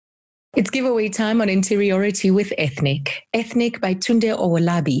It's giveaway time on Interiority with Ethnic. Ethnic by Tunde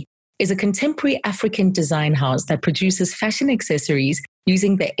Owolabi is a contemporary African design house that produces fashion accessories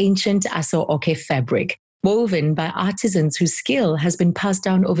using the ancient Aso-Oke fabric, woven by artisans whose skill has been passed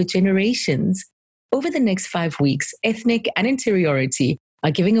down over generations. Over the next 5 weeks, Ethnic and Interiority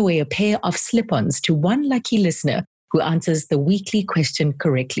are giving away a pair of slip-ons to one lucky listener who answers the weekly question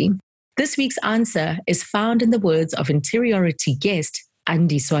correctly. This week's answer is found in the words of Interiority guest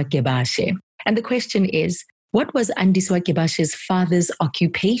Andiswa Gebashe. And the question is, what was Andiswa Gebashe's father's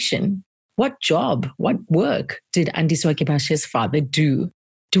occupation? What job, what work did Andiswa Gebashe's father do?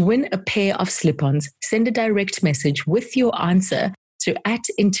 To win a pair of slip-ons, send a direct message with your answer to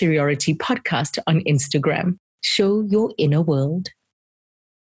 @Interiority Podcast on Instagram. Show your inner world.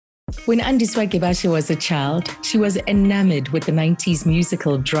 When Andiswa Gebashe was a child, she was enamored with the 90s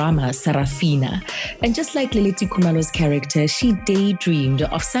musical drama Sarafina. And just like Leleti Khumalo's character, she daydreamed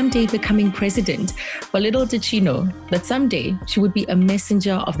of someday becoming president. But little did she know that someday she would be a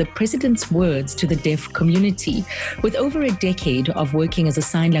messenger of the president's words to the deaf community. With over a decade of working as a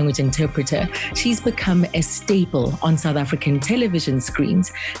sign language interpreter, she's become a staple on South African television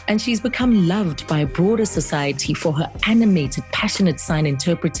screens. And she's become loved by a broader society for her animated, passionate sign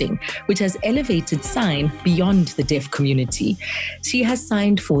interpreting, which has elevated sign beyond the deaf community. She has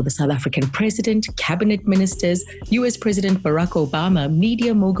signed for the South African president, cabinet ministers, US President Barack Obama,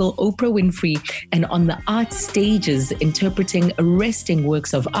 media mogul Oprah Winfrey, and on the art stages interpreting arresting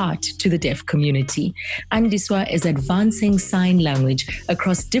works of art to the deaf community. Andiswa is advancing sign language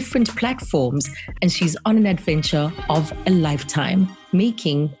across different platforms, and she's on an adventure of a lifetime,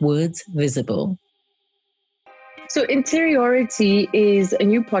 making words visible. So Interiority is a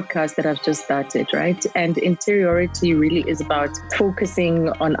new podcast that I've just started, right? And Interiority really is about focusing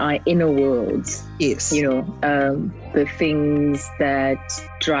on our inner worlds. Yes. You know, the things that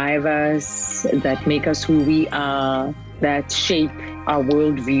drive us, that make us who we are, that shape our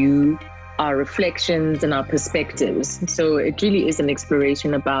worldview, our reflections and our perspectives. So it really is an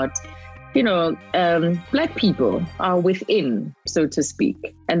exploration about, you know, Black people are within, so to speak.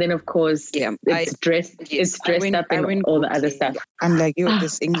 And then, of course, it's dressed up in all the other stuff. I'm like, yo,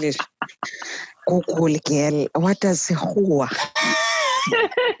 this English. Google girl, what does who?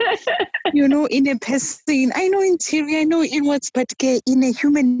 You know, in a person, I know interior, I know inwards, but in a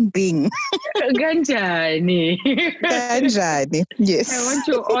human being. Ganjani. Yes. I want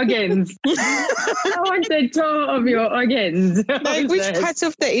your organs. I want the tour of your organs. Like which parts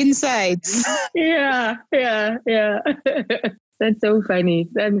of the insides? Yeah. That's so funny.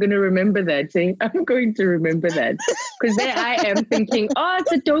 I'm going to remember that. I'm going to remember that. Because there I am thinking, oh,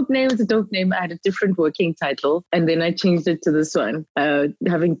 it's a dope name. I had a different working title. And then I changed it to this one.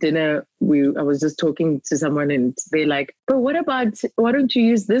 Having dinner, I was just talking to someone and they're like, but why don't you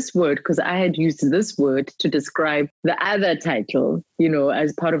use this word? Because I had used this word to describe the other title, you know,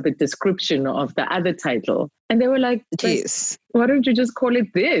 as part of the description of the other title. And they were like, yes. Why don't you just call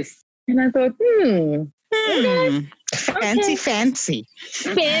it this? And I thought, Okay. Fancy. Fancy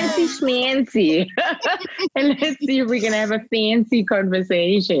schmancy. And let's see if we can have a fancy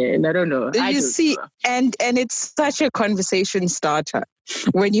conversation. I don't know. You see, and it's such a conversation starter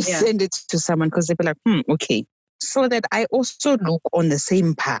when you send it to someone because they'll be like, okay. So that I also look on the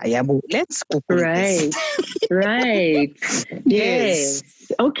same pie. Let's go. Right. Right. Yes.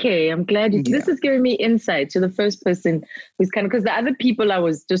 Okay. I'm glad this is giving me insight to the first person who's kind of, because the other people I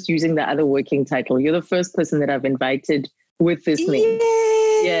was just using the other working title. You're the first person that I've invited with this name.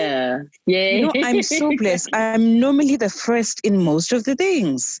 Yeah. You know, I'm so blessed. I'm normally the first in most of the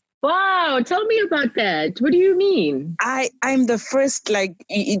things. Wow, tell me about that. What do you mean? I'm the first, like,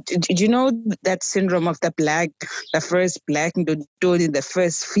 you know that syndrome of the first black, the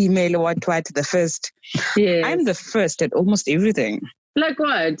first female, the first. Yes. I'm the first at almost everything. Like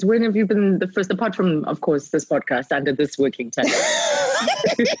what? When have you been the first, apart from, of course, this podcast under this working title?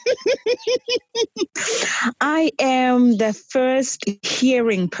 I am the first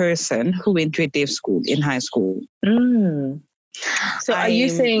hearing person who went to a deaf school in high school. So are you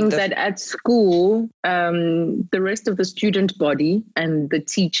saying that at school, the rest of the student body and the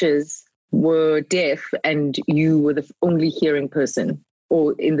teachers were deaf and you were the only hearing person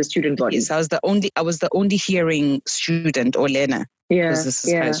or in the student body? Yes, I was the only hearing student or learner. Yeah. Because this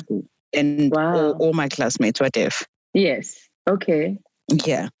is high school. And all my classmates were deaf. Yes. Okay.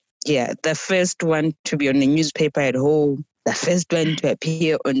 Yeah. The first one to be on the newspaper at home. The first one to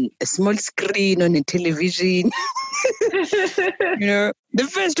appear on a small screen on a television. You know, the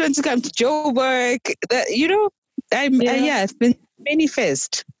first one to come to Joburg. I've been many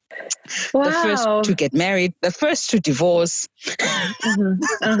first. Wow. The first to get married, the first to divorce.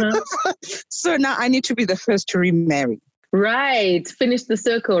 So now I need to be the first to remarry. Right. Finish the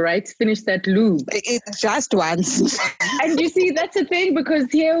circle, right? Finish that loop. Just once. And you see, that's the thing,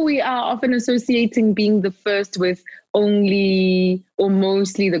 because here we are often associating being the first with only or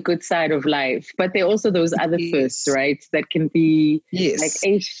mostly the good side of life. But there are also those other firsts, right? That can be like,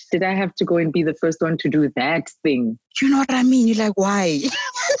 did I have to go and be the first one to do that thing? You know what I mean? You're like, why?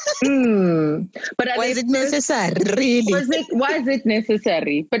 But was it necessary, really? Why is it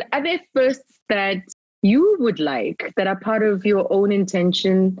necessary? But are there firsts that you would like, that are part of your own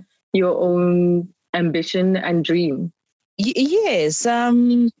intention, your own ambition and dream? Yes. I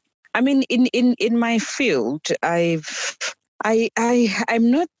mean, in my field, I'm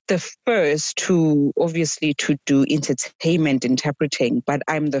not the first to obviously to do entertainment interpreting, but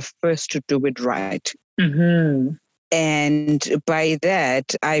I'm the first to do it right. And by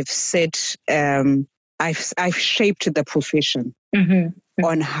that, I've shaped the profession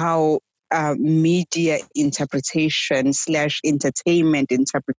on how media interpretation / entertainment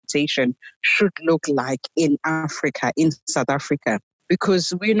interpretation should look like in Africa, in South Africa,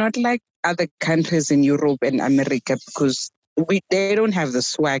 because we're not like other countries in Europe and America, because they don't have the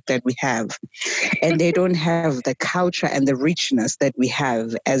swag that we have, and they don't have the culture and the richness that we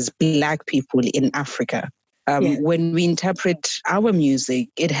have as Black people in Africa. When we interpret our music,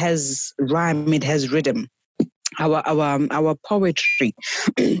 it has rhyme, it has rhythm. Our poetry,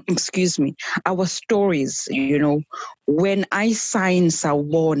 excuse me, our stories, you know. When I sign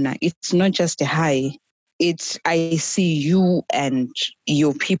Sawona, it's not just a hi. It's I see you and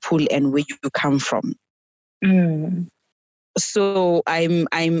your people and where you come from. So I'm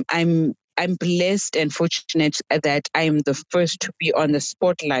blessed and fortunate that I'm the first to be on the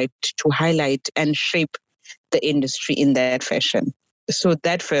spotlight to highlight and shape the industry in that fashion. So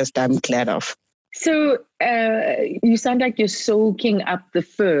that first I'm glad of. So you sound like you're soaking up the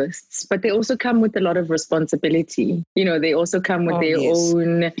firsts, but they also come with a lot of responsibility. You know, they also come with their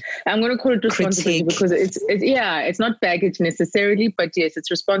own, I'm going to call it responsibility because it's not baggage necessarily, but yes, it's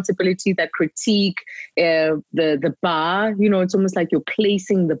responsibility, that critique, the bar, you know, it's almost like you're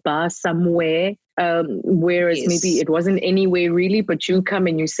placing the bar somewhere, whereas maybe it wasn't anywhere really, but you come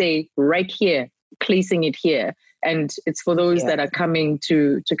and you say right here, placing it here. And it's for those that are coming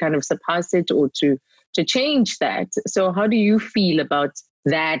to kind of surpass it or to change that. So how do you feel about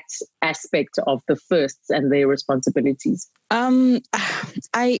that aspect of the firsts and their responsibilities? I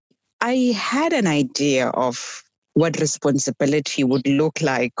had an idea of what responsibility would look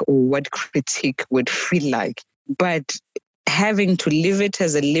like or what critique would feel like. But having to live it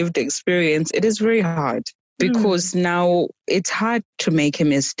as a lived experience, it is very hard, because now it's hard to make a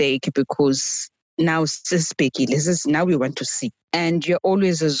mistake, because now now we want to see. And you're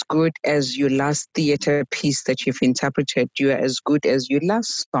always as good as your last theater piece that you've interpreted. You're as good as your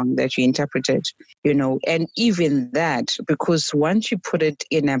last song that you interpreted, you know. And even that, because once you put it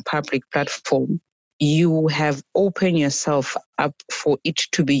in a public platform, you have opened yourself up for it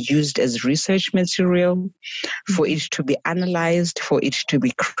to be used as research material, for it to be analyzed, for it to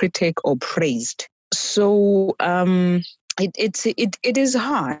be critiqued or praised. So it is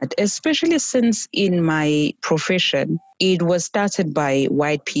hard, especially since in my profession, it was started by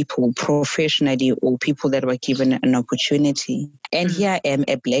white people professionally, or people that were given an opportunity. And here I am,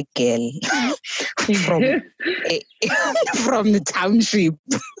 a Black girl from the township,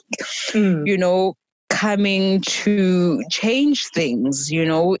 you know, coming to change things. You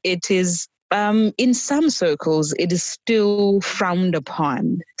know, it is in some circles, it is still frowned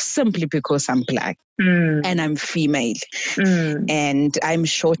upon simply because I'm Black. And I'm female, and I'm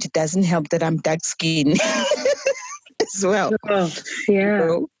short. It doesn't help that I'm dark skinned as well. You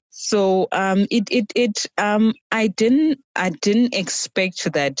know? So I didn't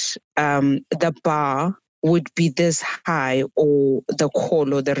expect that the bar would be this high, or the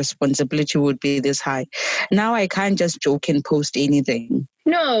call or the responsibility would be this high. Now I can't just joke and post anything.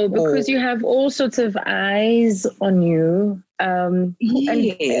 No, because you have all sorts of eyes on you.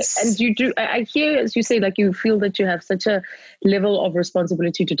 Yes. And you do, I hear, as you say, like you feel that you have such a level of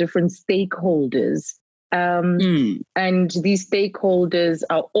responsibility to different stakeholders. And these stakeholders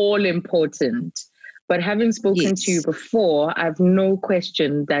are all important. But having spoken to you before, I have no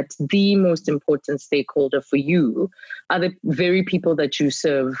question that the most important stakeholder for you are the very people that you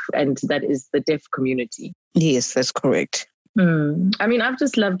serve, and that is the deaf community. Yes, that's correct. I mean, I've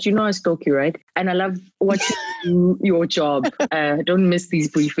just loved, I stalk you, right? And I love watching you, your job. Don't miss these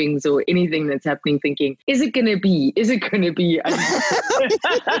briefings or anything that's happening thinking, is it going to be? Is it going to be?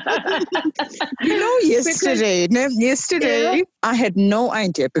 Yesterday, Yeah. I had no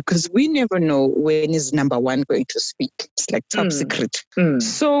idea because we never know when is number one going to speak. It's like top secret.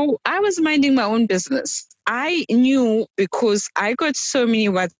 So I was minding my own business. I knew because I got so many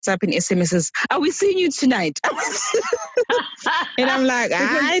WhatsApp and SMSs. Are we seeing you tonight? And I'm like,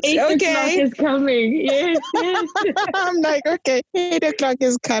 okay. 8 o'clock is coming. Yes. I'm like, okay, 8 o'clock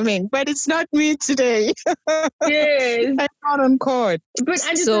is coming, but it's not me today. Yes. I'm not on court. But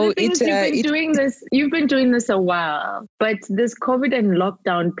I just the thing is, you've been doing this a while, but this COVID and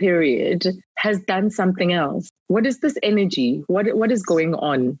lockdown period has done something else. What is this energy? What is going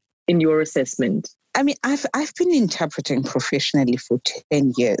on in your assessment? I mean, I've been interpreting professionally for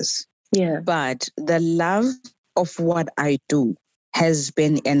 10 years. Yeah. But the love of what I do has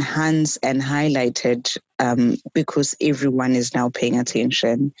been enhanced and highlighted because everyone is now paying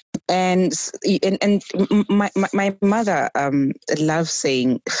attention. And my mother loves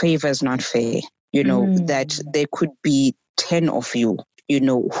saying favor is not fair, that there could be 10 of you,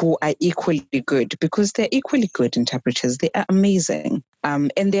 who are equally good because they're equally good interpreters. They are amazing.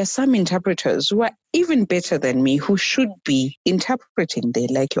 And there are some interpreters who are even better than me who should be interpreting there,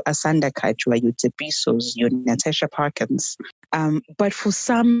 like your Asanda Kajwa, your Tsepisos, your Natasha Parkins. But for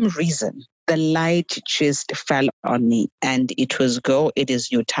some reason, the light just fell on me and it was go, it is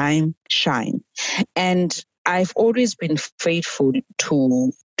your time, shine. And I've always been faithful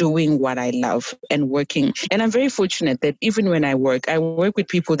to doing what I love and working. And I'm very fortunate that even when I work with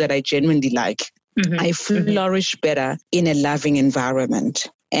people that I genuinely like. I flourish better in a loving environment.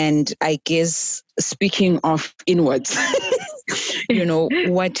 And I guess speaking of inwards,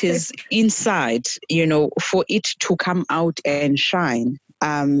 what is inside, for it to come out and shine,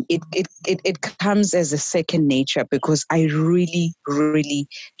 it comes as a second nature because I really, really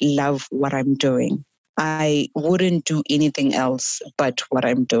love what I'm doing. I wouldn't do anything else but what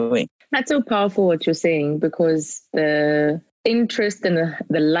I'm doing. That's so powerful what you're saying, because the interest and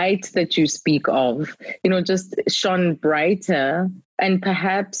the light that you speak of, just shone brighter. And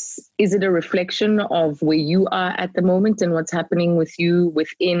perhaps, is it a reflection of where you are at the moment and what's happening with you with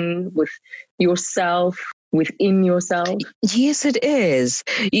yourself? Yes, it is.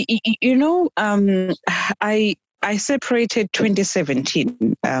 I separated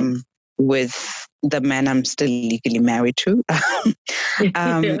 2017 with the man I'm still legally married to.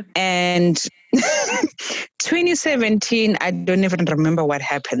 And 2017, I don't even remember what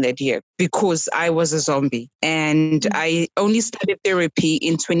happened that year because I was a zombie. And I only started therapy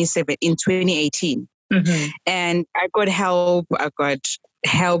in 2018. And I got help. I got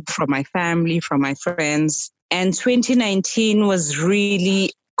help from my family, from my friends. And 2019 was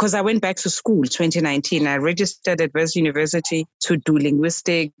really, because I went back to school 2019. I registered at West University to do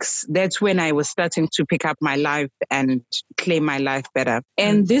linguistics. That's when I was starting to pick up my life and claim my life better.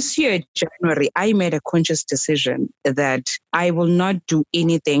 And this year, January, I made a conscious decision that I will not do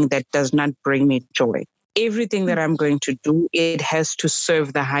anything that does not bring me joy. Everything that I'm going to do, it has to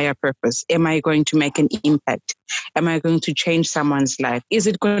serve the higher purpose. Am I going to make an impact? Am I going to change someone's life? Is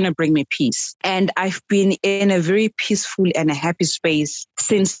it going to bring me peace? And I've been in a very peaceful and a happy space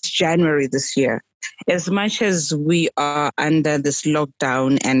since January this year. As much as we are under this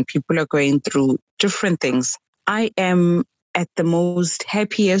lockdown and people are going through different things, I am at the most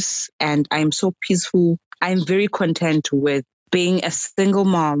happiest and I'm so peaceful. I'm very content with being a single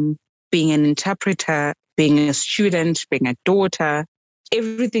mom, being an interpreter, being a student, being a daughter.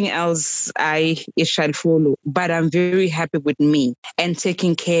 Everything else it shall follow. But I'm very happy with me and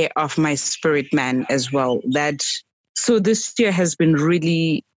taking care of my spirit man as well. So this year has been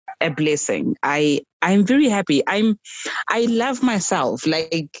really a blessing. I'm very happy. I love myself.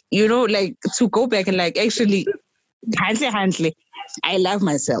 To go back and actually, handly, I love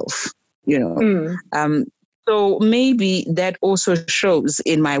myself, So maybe that also shows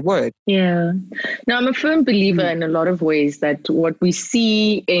in my work. Yeah. Now, I'm a firm believer in a lot of ways that what we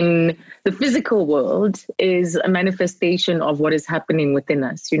see in the physical world is a manifestation of what is happening within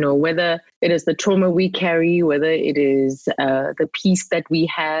us, whether it is the trauma we carry, whether it is the peace that we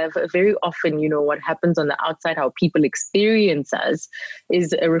have. Very often, what happens on the outside, how people experience us,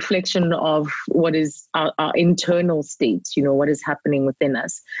 is a reflection of what is our internal states, what is happening within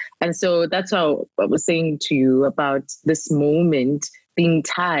us. And so that's how I was saying to you about this moment being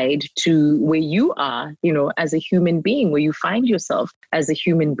tied to where you are, as a human being, where you find yourself as a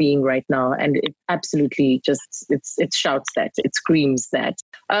human being right now. And it absolutely just, it shouts that, it screams that.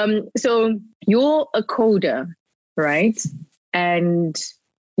 So you're a coder. right? And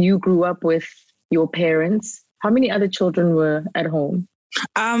you grew up with your parents. How many other children were at home?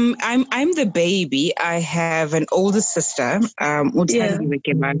 I'm the baby. I have an older sister, Andiswa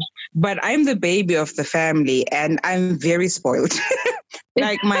Gebashe, but I'm the baby of the family, and I'm very spoiled.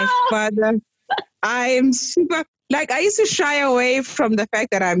 Like my father, I am super. Like I used to shy away from the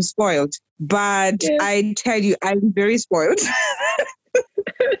fact that I'm spoiled, but I tell you, I'm very spoiled.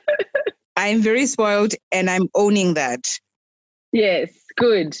 I'm very spoiled, and I'm owning that. Yes,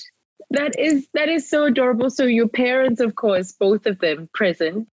 good. That is so adorable. So your parents, of course, both of them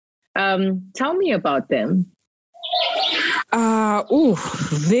present. Tell me about them.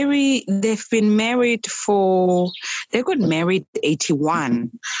 They've been married they got married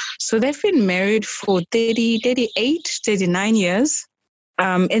 81. So they've been married for 30, 38, 39 years.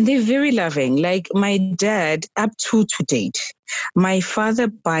 And they're very loving. Like my dad, up to date, my father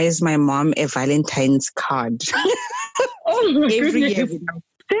buys my mom a Valentine's card. Every year.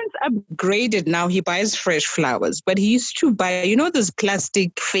 Since upgraded now, he buys fresh flowers, but he used to buy, those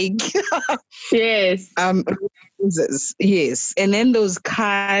plastic fake. Yes. Roses. Yes. And then those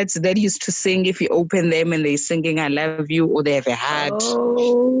cards that used to sing if you open them and they're singing I love you, or they have a heart.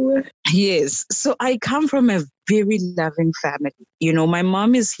 Oh. Yes. So I come from a very loving family. My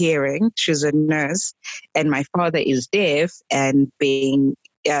mom is hearing, she's a nurse, and my father is deaf and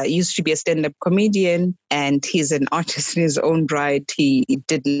used to be a stand-up comedian, and he's an artist in his own right. He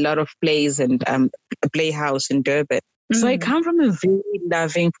did a lot of plays and a playhouse in Durban. So I come from a very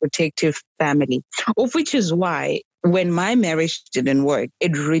loving, protective family, of which is why when my marriage didn't work,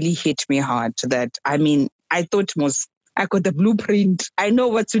 it really hit me hard that, I thought I got the blueprint. I know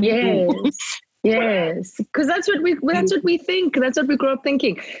what to do. Yes, because that's what we think. That's what we grew up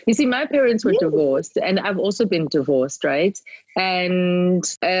thinking. You see, my parents were divorced, and I've also been divorced, right? And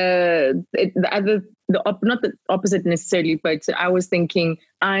not the opposite necessarily, but I was thinking,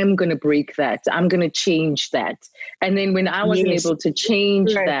 I'm going to break that. I'm going to change that. And then when I wasn't able to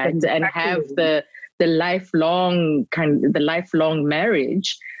change that and have the lifelong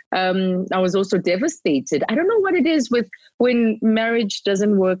marriage, I was also devastated. I don't know what it is with when marriage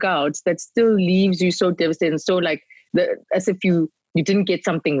doesn't work out that still leaves you so devastated. And so as if you didn't get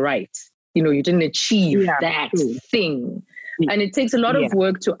something right. You didn't achieve that thing. And it takes a lot of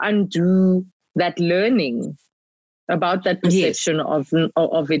work to undo that learning about that perception of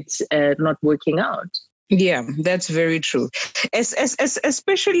it not working out. Yeah, that's very true.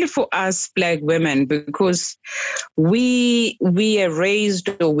 Especially for us Black women, because we are raised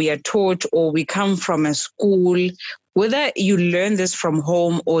or we are taught or we come from a school, whether you learn this from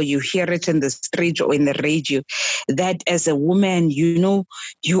home or you hear it in the street or in the radio, that as a woman, you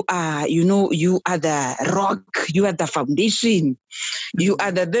are the rock, you are the foundation, you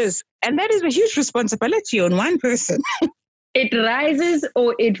are the this. And that is a huge responsibility on one person. It rises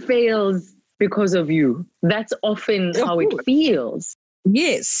or it fails because of you. That's often how it feels.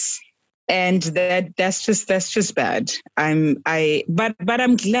 Yes. And that's just bad. But I'm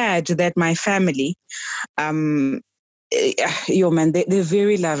glad that my family, they're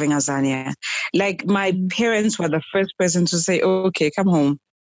very loving, Azania. Like my parents were the first person to say, okay, come home.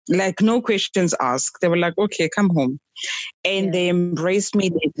 Like no questions asked. They were like, okay, come home. And they embraced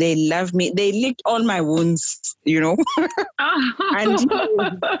me. They loved me. They licked all my wounds, And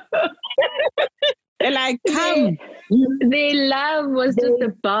they're like, come. Their love was just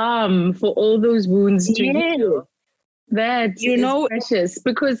a balm for all those wounds to heal. That is precious.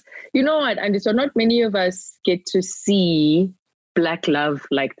 Because you know what, Andiswa, not many of us get to see Black love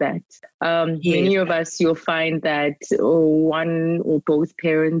like that. Many of us, you'll find that one or both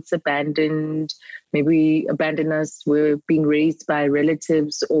parents maybe abandoned us, were being raised by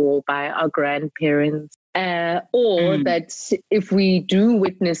relatives or by our grandparents. Or that if we do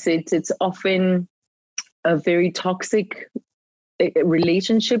witness it, it's often a very toxic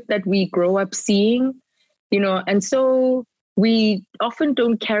relationship that we grow up seeing, and so we often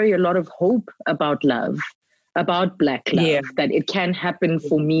don't carry a lot of hope about love, about Black love, that it can happen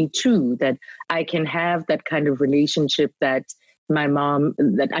for me too, that I can have that kind of relationship that my mom,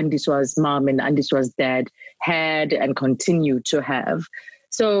 that Andiswa's mom and Andiswa's dad had and continue to have.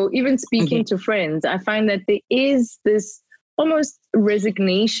 So even speaking to friends, I find that there is this almost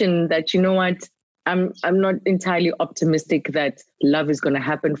resignation that, you know what, I'm not entirely optimistic that love is going to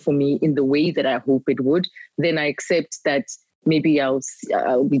happen for me in the way that I hope it would. Then I accept that maybe I'll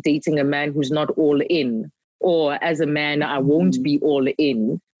be dating a man who's not all in, or as a man, I won't be all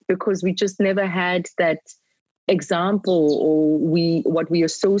in, because we just never had that example, or what we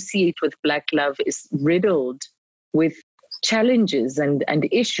associate with Black love is riddled with challenges and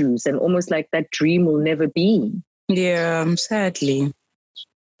issues, and almost like that dream will never be. Yeah, sadly.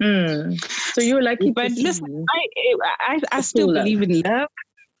 So you're lucky. But listen, I still full love. believe in love.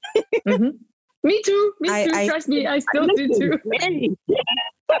 Me too. Me too. I Trust me, I still do too.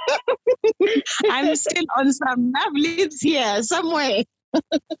 I'm still on some love lives here somewhere.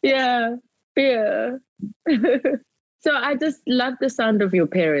 Yeah. So I just love the sound of your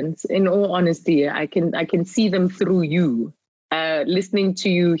parents. In all honesty, I can see them through you. Listening to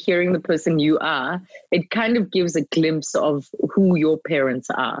you, hearing the person you are, it kind of gives a glimpse of who your parents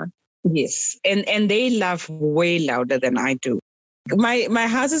are. Yes, and they laugh way louder than I do. My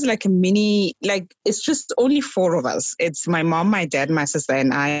house is like a mini, like it's just only four of us. It's my mom, my dad, my sister,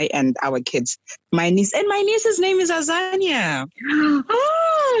 and I, and our kids. My niece's name is Azania.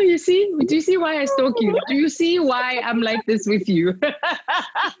 Oh, you see? Do you see why I stalk you? Do you see why I'm like this with you?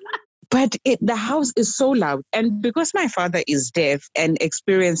 But the house is so loud. And because my father is deaf and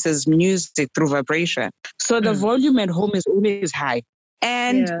experiences music through vibration, so the volume at home is always high.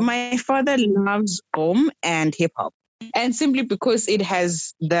 And my father loves home and hip hop. And simply because it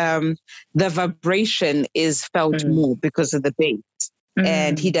has the vibration is felt more because of the bass.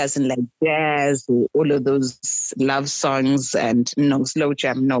 And he doesn't like jazz or all of those love songs and no slow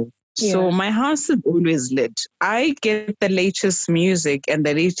jam, no. So my house is always lit. I get the latest music and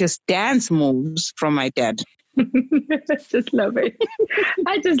the latest dance moves from my dad. I just love it.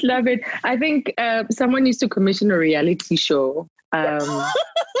 I just love it. I think someone needs to commission a reality show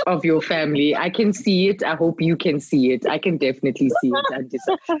of your family. I can see it. I hope you can see it. I can definitely see it.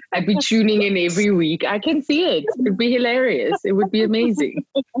 I'd be tuning in every week. I can see it. It'd be hilarious. It would be amazing.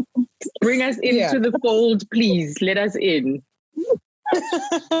 Bring us into the fold, please. Let us in.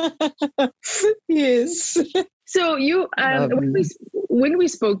 Yes. So you, when we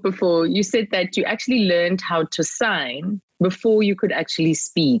spoke before, you said that you actually learned how to sign before you could actually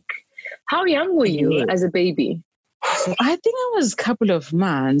speak. How young were you as a baby? I think I was a couple of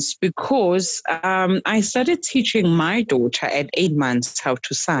months because I started teaching my daughter at 8 months how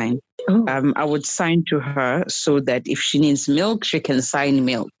to sign. I would sign to her so that if she needs milk, she can sign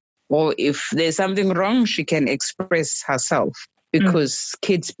milk. Or if there's something wrong, she can express herself. Because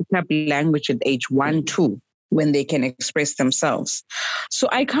kids pick up language at age 1, 2, when they can express themselves. So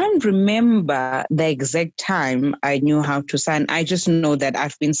I can't remember the exact time I knew how to sign. I just know that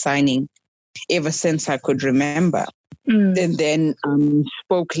I've been signing ever since I could remember. And then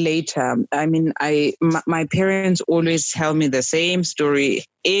spoke later. I mean, my parents always tell me the same story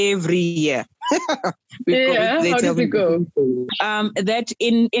every year. How does it go? That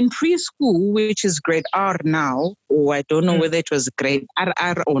in preschool, which is grade R now, or I don't know whether it was grade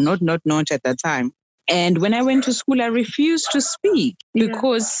RR or not at that time. And when I went to school, I refused to speak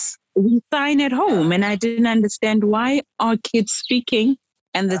because we sign at home, and I didn't understand why are kids speaking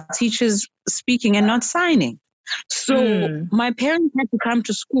and the teachers speaking and not signing. So my parents had to come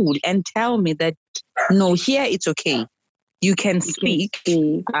to school and tell me that, no, here it's okay. You can speak,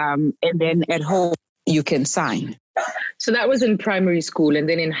 and then at home you can sign. So that was in primary school. And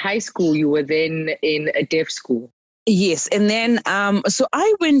then in high school, you were then in a deaf school. Yes. And then, so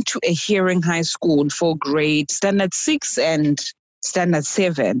I went to a hearing high school for grade standard 6 and standard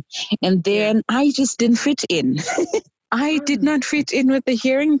 7. And then I just didn't fit in. I did not fit in with the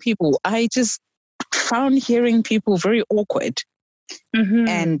hearing people. I just found hearing people very awkward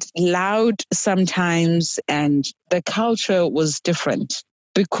and loud sometimes. And the culture was different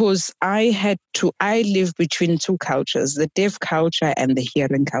because I live between two cultures, the deaf culture and the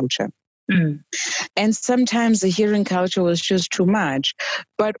hearing culture. And sometimes the hearing culture was just too much.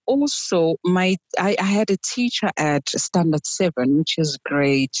 But also I had a teacher at standard 7, which is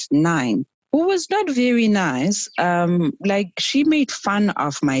grade 9, who was not very nice. Like she made fun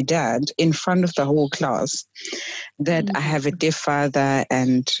of my dad in front of the whole class that I have a deaf father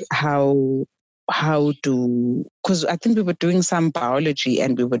and because I think we were doing some biology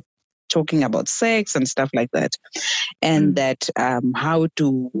and we were talking about sex and stuff like that. And that how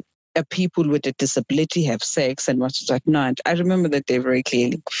do people with a disability have sex and what's not. I remember that day very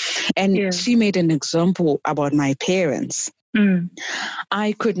clearly. And she made an example about my parents.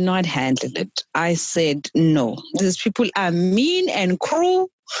 I could not handle it. I said, no, these people are mean and cruel.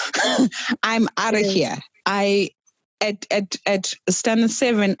 I'm out of here. At standard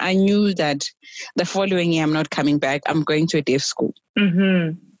 7, I knew that the following year I'm not coming back. I'm going to a deaf school.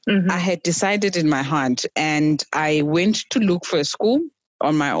 I had decided in my heart, and I went to look for a school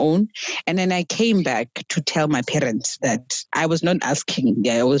on my own. And then I came back to tell my parents that I was not asking.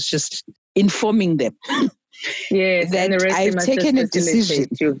 I was just informing them. Yes, that and the rest I've taken a decision.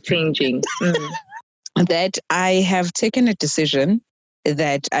 You're changing. That I have taken a decision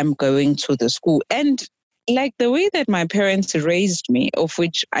that I'm going to the school. And like the way that my parents raised me, of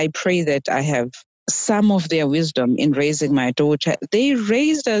which I pray that I have some of their wisdom in raising my daughter, they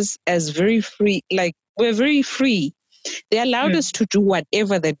raised us as very free, like we're very free. They allowed us to do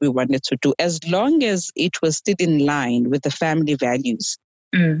whatever that we wanted to do, as long as it was still in line with the family values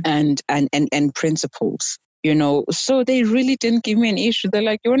and principles, you know. So they really didn't give me an issue. They're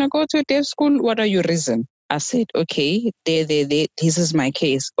like, you want to go to a deaf school? What are your reasons? I said, okay, this is my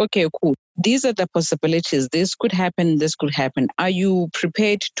case. Okay, cool. These are the possibilities. This could happen. This could happen. Are you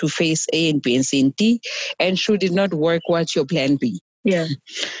prepared to face A and B and C and D? And should it not work, what's your plan B? Yeah.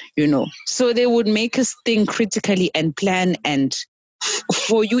 You know, so they would make us think critically and plan, and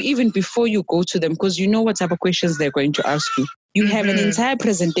for you, even before you go to them, because you know what type of questions they're going to ask you. You have an entire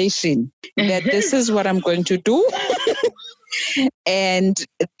presentation that this is what I'm going to do. And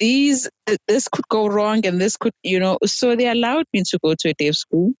this could go wrong, and this could, you know, so they allowed me to go to a deaf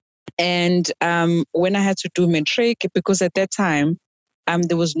school. And when I had to do matric, because at that time,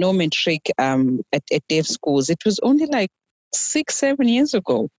 there was no matric at deaf schools. It was only like 6-7 years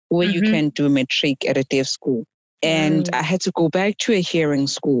ago where you can do matric at a deaf school. And I had to go back to a hearing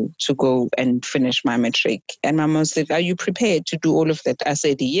school to go and finish my matric. And my mom said, are you prepared to do all of that? I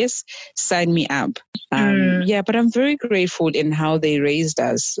said, yes, sign me up. Yeah, but I'm very grateful in how they raised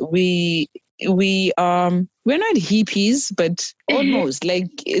us. We're not hippies, but almost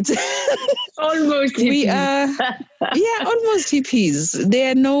like it's almost hippies. We are, yeah, almost hippies.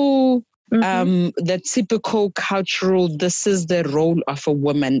 There are no the typical cultural, this is the role of a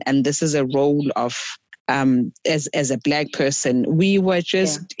woman and this is a role of as a Black person. We were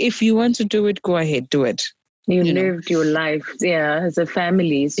just, if you want to do it, go ahead, do it. You lived your life, as a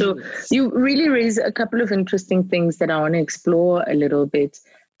family. So you really raise a couple of interesting things that I want to explore a little bit.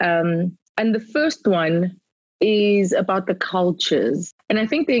 And the first one is about the cultures. And I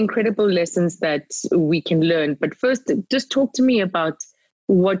think the incredible lessons that we can learn. But first, just talk to me about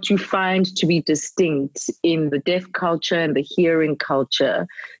what you find to be distinct in the deaf culture and the hearing culture,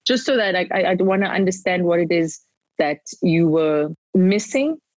 just so that I want to understand what it is that you were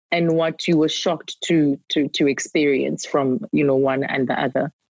missing and what you were shocked to experience from, one and the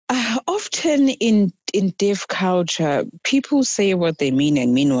other. Often in deaf culture, people say what they mean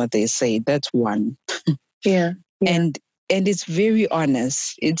and mean what they say. That's one. Yeah. And it's very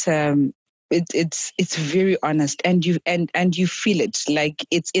honest. It's very honest, and you feel it, like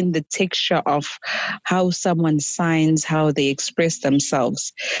it's in the texture of how someone signs, how they express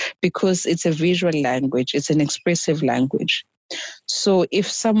themselves, because it's a visual language, it's an expressive language. So if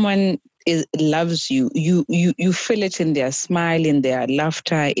someone loves you, you feel it in their smile, in their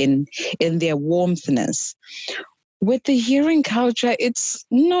laughter, in their warmthness. With the hearing culture, it's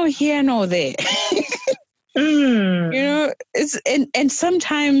no here, no there. It's and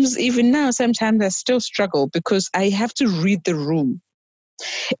sometimes, even now, sometimes I still struggle because I have to read the room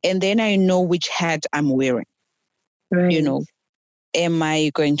and then I know which hat I'm wearing. Right. Am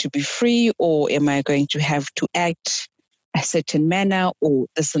I going to be free, or am I going to have to act a certain manner, or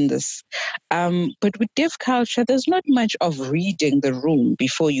this and this? But with deaf culture, there's not much of reading the room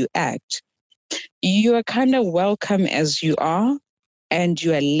before you act. You are kind of welcome as you are, and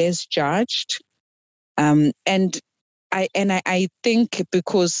you are less judged. And I think,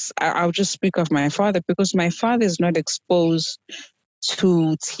 because I'll just speak of my father, because my father is not exposed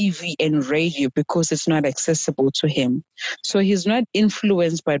to TV and radio because it's not accessible to him. So he's not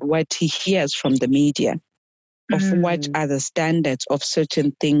influenced by what he hears from the media, of what are the standards of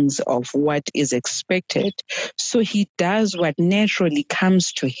certain things, of what is expected. So he does what naturally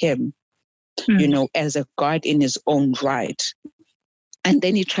comes to him, as a God in his own right. And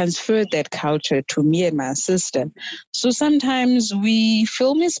then he transferred that culture to me and my sister. So sometimes we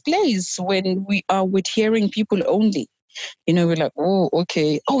feel misplaced when we are with hearing people only. We're like, oh,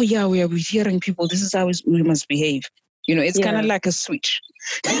 okay. Oh, yeah, we are with hearing people. This is how we must behave. It's kind of like a switch.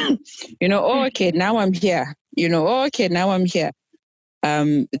 Oh, okay, now I'm here. Oh, okay, now I'm here.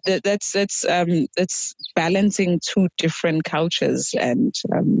 That's balancing two different cultures. And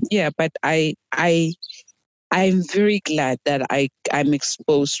but I'm very glad that I'm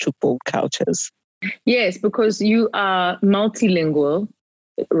exposed to both cultures. Yes, because you are multilingual,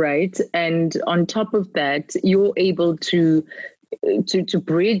 right? And on top of that, you're able to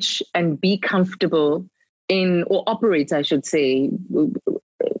bridge and be comfortable in, or operate, I should say.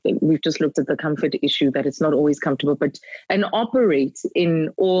 We've just looked at the comfort issue, that it's not always comfortable, and operate in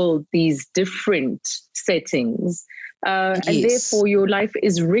all these different settings. And therefore your life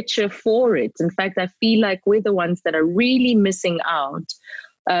is richer for it. In fact, I feel like we're the ones that are really missing out.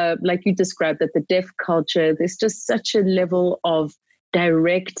 Like you described, that the deaf culture, there's just such a level of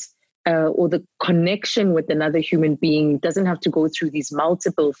direct or the connection with another human being doesn't have to go through these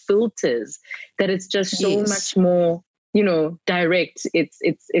multiple filters, that it's just so much more, direct. It's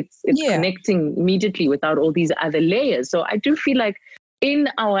connecting immediately without all these other layers. So I do feel like in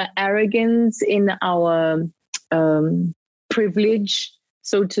our arrogance, in our privilege,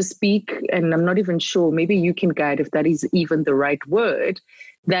 so to speak, and I'm not even sure, maybe you can guide if that is even the right word,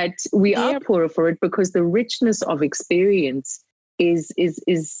 that we are poorer for it because the richness of experience is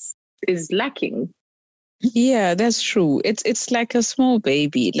lacking. Yeah, that's true. It's like a small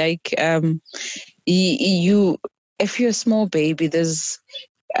baby. Like you, if you're a small baby, there's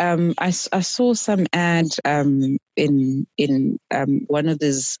I saw some ad in one of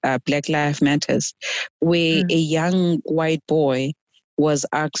these Black Lives Matters where a young white boy was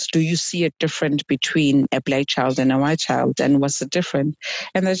asked, do you see a difference between a black child and a white child? And what's the difference?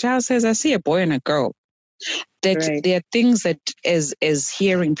 And the child says, I see a boy and a girl. That there are things that as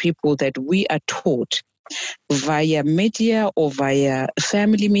hearing people that we are taught via media or via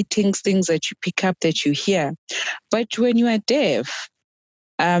family meetings, things that you pick up, that you hear. But when you are deaf,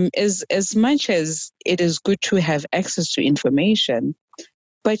 as much as it is good to have access to information,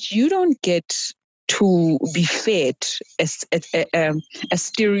 but you don't get to be fed a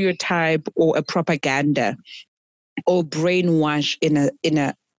stereotype or a propaganda or brainwash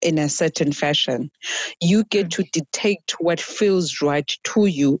in a certain fashion. You get to detect what feels right to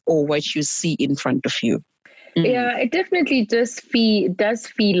you or what you see in front of you. Yeah, it definitely does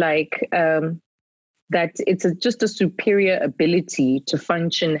feel like that it's just a superior ability to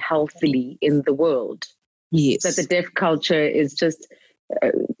function healthily in the world. Yes. That the deaf culture is just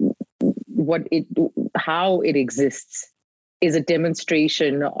how it exists is a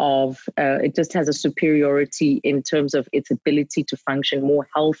demonstration of it just has a superiority in terms of its ability to function more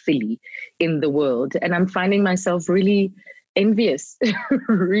healthily in the world. And I'm finding myself really envious,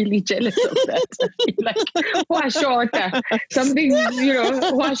 really jealous of that. I feel like, why shorter? Something,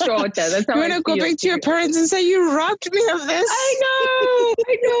 why shorter? That's how you want to go back to your parents and say, you robbed me of this? I know.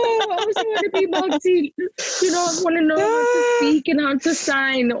 I also want to be multi, I want to know how to speak and how to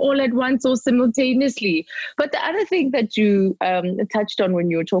sign all at once or simultaneously. But the other thing that you touched on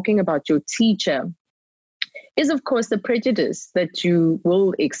when you were talking about your teacher is, of course, the prejudice that you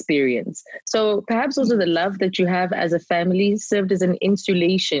will experience. So perhaps also the love that you have as a family served as an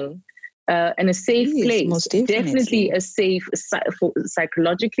insulation and a safe place. Most definitely a safe,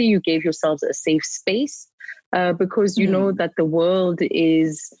 psychologically, you gave yourselves a safe space because you know that the world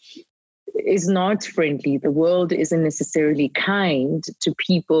is not friendly. The world isn't necessarily kind to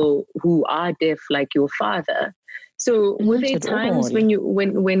people who are deaf like your father. So were there times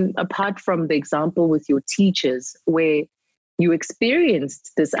when apart from the example with your teachers where you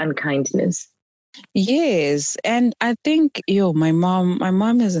experienced this unkindness? Yes. And I think, my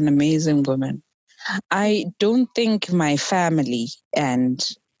mom is an amazing woman. I don't think my family and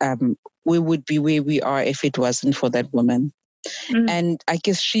we would be where we are if it wasn't for that woman. And I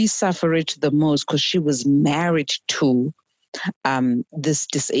guess she suffered the most because she was married to this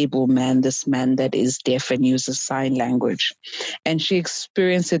disabled man, this man that is deaf and uses sign language. And she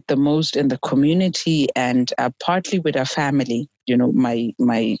experienced it the most in the community and partly with her family,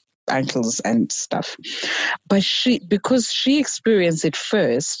 my uncles and stuff. But because she experienced it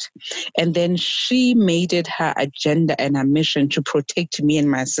first, and then she made it her agenda and her mission to protect me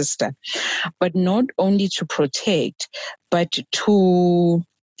and my sister. But not only to protect, but to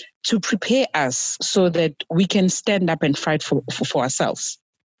prepare us so that we can stand up and fight for ourselves.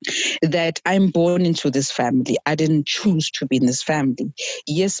 That I'm born into this family. I didn't choose to be in this family.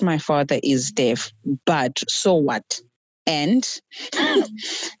 Yes, my father is deaf, but so what? And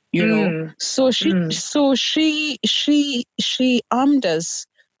so she armed us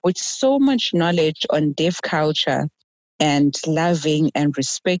with so much knowledge on deaf culture and loving and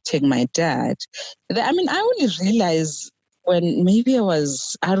respecting my dad. I only realized when maybe I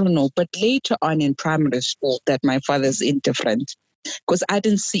was, I don't know, but later on in primary school that my father's indifferent because I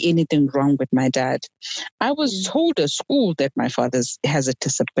didn't see anything wrong with my dad. I was told at school that my father has a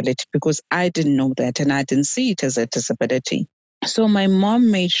disability because I didn't know that and I didn't see it as a disability. So my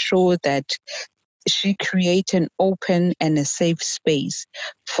mom made sure that she created an open and a safe space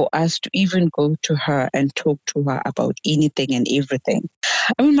for us to even go to her and talk to her about anything and everything.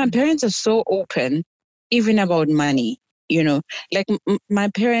 My parents are so open, even about money. Like my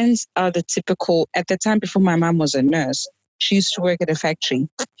parents are the typical, at the time before my mom was a nurse, she used to work at a factory.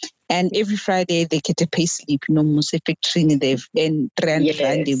 And every Friday they get a pay slip, most factory they've in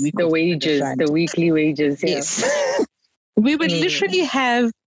the wages, the weekly wages. Yeah. Yes. We would literally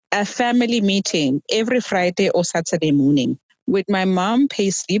have a family meeting every Friday or Saturday morning with my mom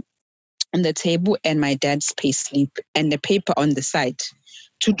pay slip on the table and my dad's pay slip and the paper on the side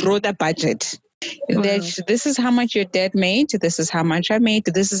to draw the budget. That this is how much your dad made, this is how much I made,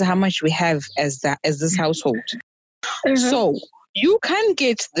 this is how much we have as this household. So you can't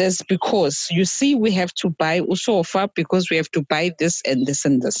get this because you see we have to buy usofa because we have to buy this and this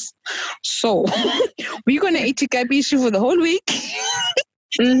and this. So we're gonna eat kabishi for the whole week.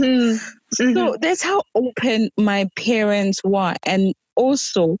 So that's how open my parents were. And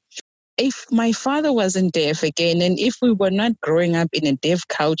also, if my father wasn't deaf again, and if we were not growing up in a deaf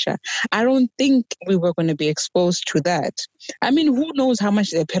culture, I don't think we were going to be exposed to that. I mean, who knows how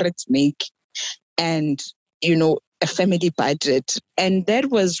much their parents make and, a family budget. And that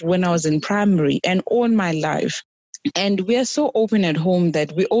was when I was in primary and all my life. And we are so open at home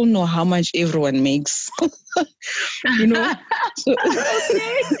that we all know how much everyone makes. So,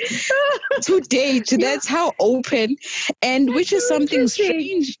 to date, that's how open, and which is something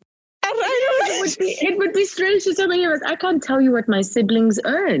strange. It would be strange to tell me, I can't tell you what my siblings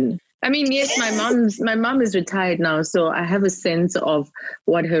earn. I mean, yes, my mom is retired now, so I have a sense of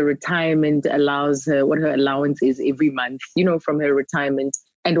what her retirement allows her, what her allowance is every month, from her retirement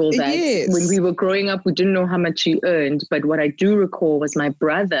and all that. Yes. When we were growing up, we didn't know how much she earned, but what I do recall was my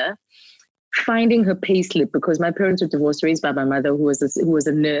brother finding her payslip, because my parents were divorced, raised by my mother, who was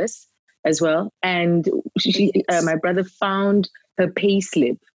a nurse as well, and my brother found her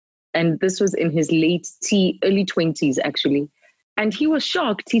payslip. And this was in his early 20s, actually. And he was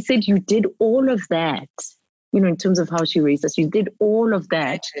shocked. He said, "You did all of that, in terms of how she raised us. You did all of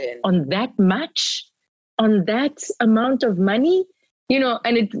that on that much, on that amount of money,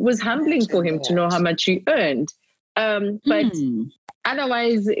 and it was humbling for him to know how much she earned. But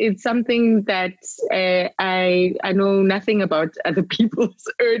otherwise, it's something that I know nothing about other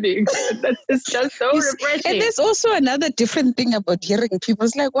people's earnings. That's just so refreshing. And there's also another different thing about hearing people.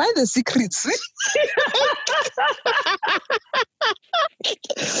 It's like, why the secrets?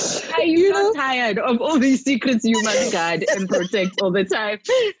 Are you not tired of all these secrets you must guard and protect all the time?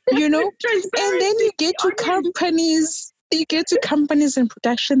 And then you get to companies. You get to companies in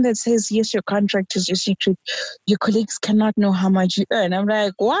production that says, yes, your contract is your secret. Your colleagues cannot know how much you earn. I'm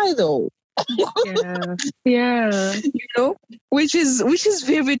like, why though? Yeah. Which is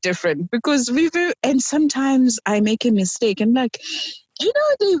very different, because and sometimes I make a mistake. I'm like,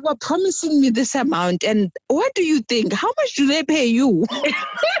 they were promising me this amount, and what do you think? How much do they pay you?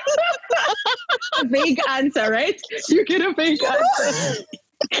 A vague answer, right? You get a vague answer.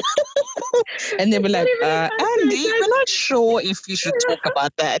 And they were like, Andy, we're not sure if you should talk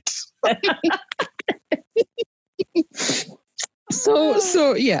about that.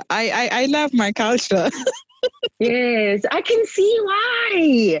 So yeah, I love my culture. Yes, I can see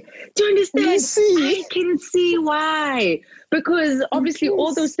why. Do you understand? You see? I can see why. Because obviously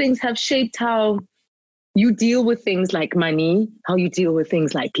all those things have shaped how you deal with things like money, how you deal with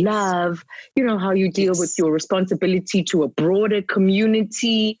things like love, how you deal with your responsibility to a broader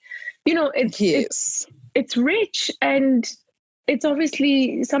community. It's rich, and it's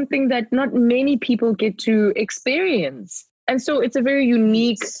obviously something that not many people get to experience. And so it's a very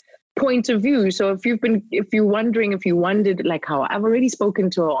unique point of view. So if you wondered, like how I've already spoken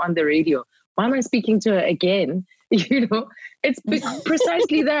to her on the radio, why am I speaking to her again? It's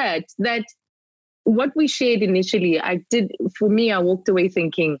precisely that what we shared initially, I walked away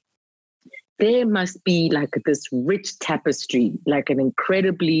thinking there must be like this rich tapestry, like an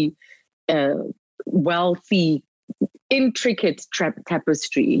incredibly wealthy, intricate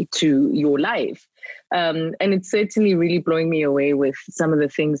tapestry to your life. And it's certainly really blowing me away with some of the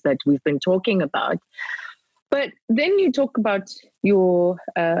things that we've been talking about. But then you talk about your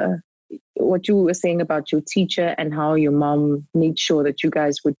what you were saying about your teacher and how your mom made sure that you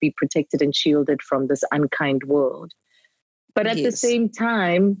guys would be protected and shielded from this unkind world. But at the same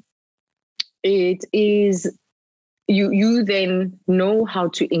time, it is you then know how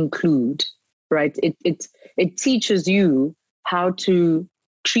to include, right? It teaches you how to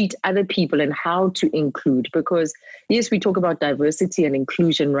treat other people and how to include, because yes, we talk about diversity and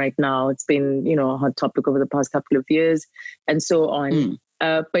inclusion right now. It's been, a hot topic over the past couple of years and so on.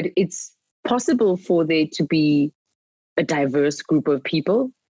 But it's possible for there to be a diverse group of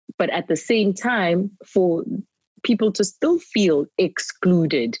people, but at the same time, for people to still feel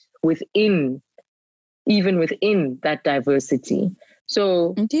excluded even within that diversity.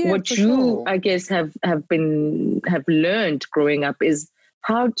 So what you, I guess, have learned growing up is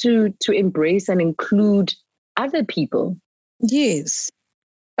how to embrace and include other people. Yes.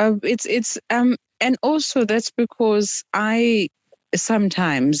 It's and also that's because I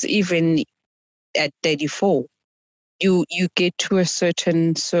sometimes, even at 34, you get to a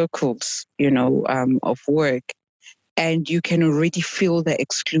certain circles, of work, and you can already feel the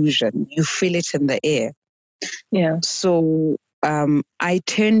exclusion. You feel it in the air. Yeah. So I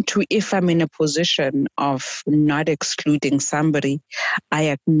tend to, if I'm in a position of not excluding somebody, I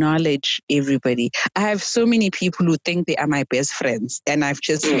acknowledge everybody. I have so many people who think they are my best friends, and I've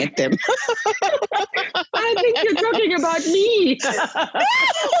just met them. I think you're talking about me.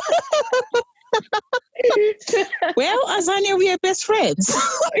 Well, Azania, we are best friends.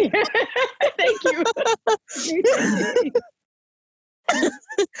 Thank you.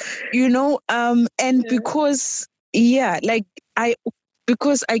 And because,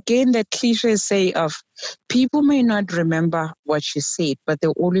 because again, that cliche say of people may not remember what you said, but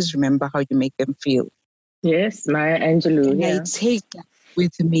they'll always remember how you make them feel. Yes, Maya Angelou. And I take that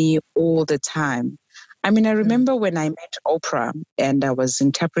with me all the time. I mean, I remember when I met Oprah and I was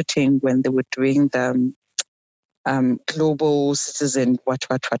interpreting when they were doing the global citizen,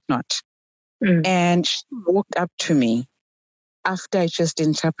 whatnot. And she walked up to me after I just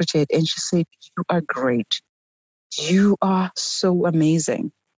interpreted and she said, "You are great. You are so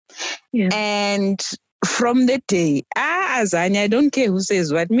amazing." Yeah. And from that day, Azania, I don't care who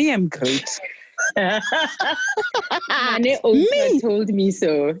says what, me, I'm great. Oprah told me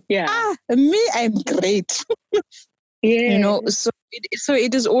so. Yeah. Me, I'm great. Yeah. So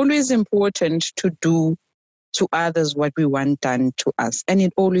it is always important to do to others what we want done to us, and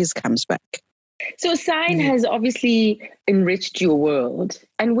it always comes back. So sign has obviously enriched your world.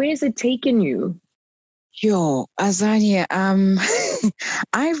 And where has it taken you? Azania,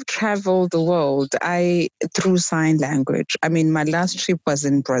 I've traveled the world through sign language. I mean, my last trip was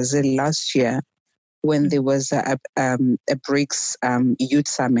in Brazil last year when there was a BRICS youth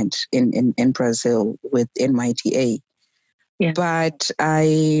summit in Brazil with NYTA. Yeah. But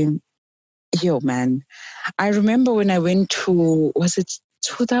I remember when I went to, was it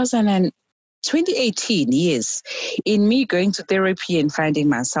 2018, yes, in me going to therapy and finding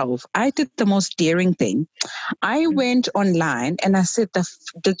myself, I did the most daring thing. I went online and I said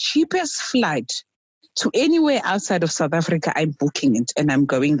the cheapest flight to anywhere outside of South Africa, I'm booking it and I'm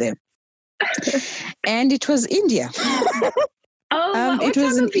going there. And it was India. What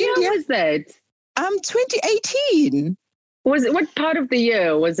time of year was that? 2018. Was it, what part of the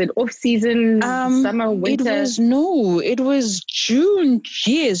year? Was it off-season, summer, winter? It was June.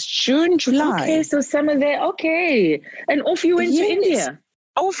 Yes, June, July. Okay, so summer there. Okay. And off you went to India?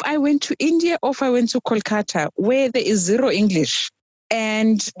 Off I went to India, off I went to Kolkata, where there is zero English.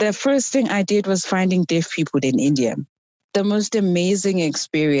 And the first thing I did was finding deaf people in India. The most amazing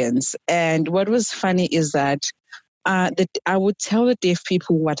experience. And what was funny is that I would tell the deaf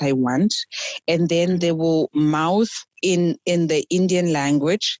people what I want, and then they will mouth in the Indian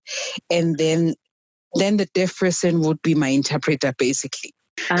language, and then the deaf person would be my interpreter, basically.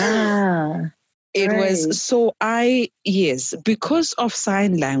 It was so because of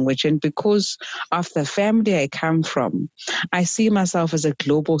sign language and because of the family I come from, I see myself as a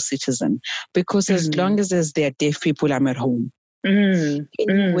global citizen because as long as there are deaf people, I'm at home.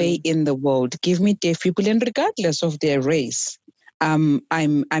 Anyway in the world, give me deaf people, and regardless of their race, I'm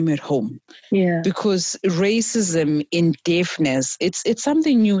at home. Yeah. Because racism in deafness, it's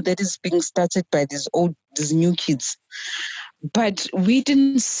something new that is being started by these new kids. But we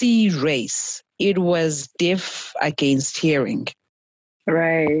didn't see race. It was deaf against hearing.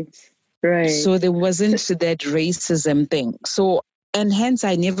 Right. So there wasn't that racism thing. So, and hence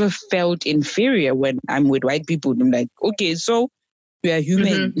I never felt inferior when I'm with white people. I'm like, okay, so we are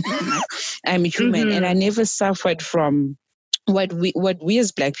human. I'm human. And I never suffered from what we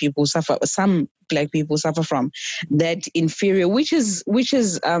as Black people suffer. Some Black people suffer from that inferior, which is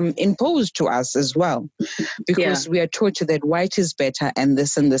imposed to us as well, because we are taught that white is better and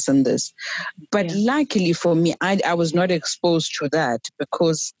this and this and this. But luckily for me, I was not exposed to that,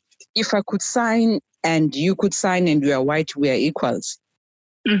 because if I could sign and you could sign and we are white, we are equals.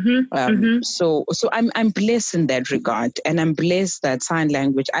 So I'm blessed in that regard, and I'm blessed that sign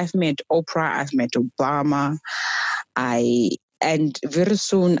language. I've met Oprah, I've met Obama, and very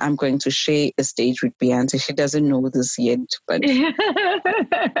soon I'm going to share a stage with Beyonce. She doesn't know this yet, but me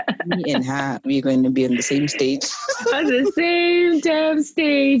and her, we're going to be on the same stage. On the same damn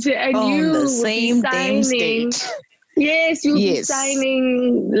stage. And on the same damn stage. Yes, you'll be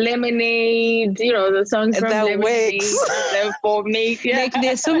signing Lemonade, the songs from Lemonade. For me. Like,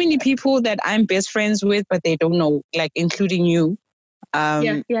 there's so many people that I'm best friends with, but they don't know, like, including you.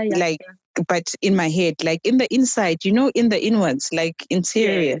 but in my head, like in the inside, in the inwards, like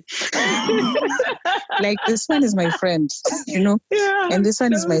interior. Like this one is my friend, Yeah, and this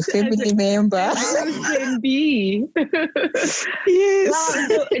one is my family member. Can be. Yes.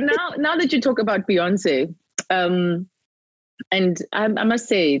 Wow. So now that you talk about Beyonce, and I must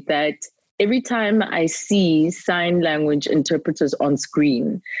say that every time I see sign language interpreters on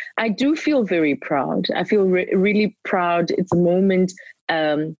screen, I do feel very proud. I feel really proud. It's a moment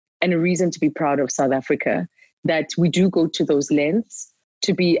and a reason to be proud of South Africa, that we do go to those lengths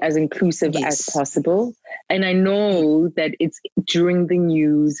to be as inclusive as possible. And I know that it's during the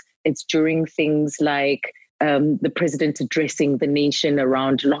news, it's during things like the president addressing the nation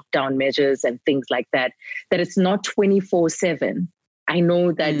around lockdown measures and things like that, that it's not 24/7. I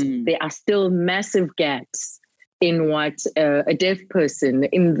know that there are still massive gaps in what a deaf person,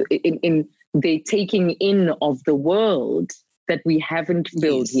 in the taking in of the world that we haven't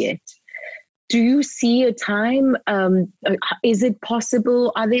filled yet. Do you see a time? Is it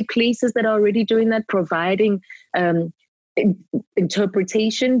possible? Are there places that are already doing that, providing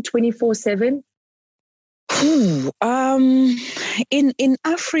interpretation 24/7? In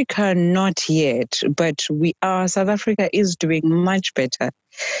Africa, not yet, but South Africa is doing much better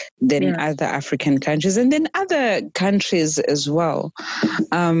than other African countries, and then other countries as well,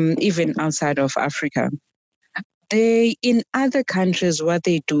 even outside of Africa. In other countries, what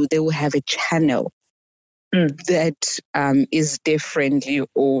they do, they will have a channel that is deaf friendly,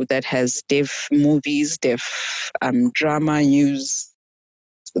 or that has deaf movies, deaf drama, news,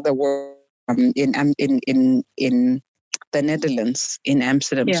 the world. In the Netherlands, in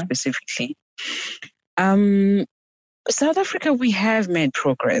Amsterdam specifically. South Africa, we have made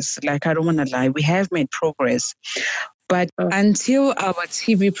progress. Like, I don't want to lie, we have made progress. But until our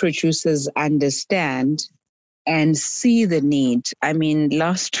TV producers understand and see the need, I mean,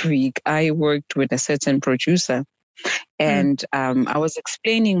 last week I worked with a certain producer, and I was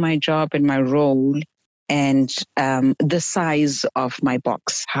explaining my job and my role and the size of my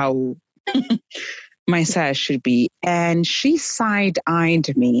box, how my size should be. And she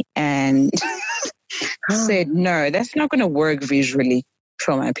side-eyed me and said, no, that's not going to work visually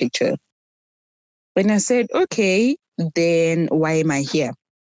for my picture. When I said, okay, then why am I here?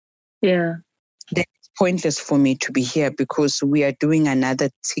 Yeah. Then it's pointless for me to be here, because we are doing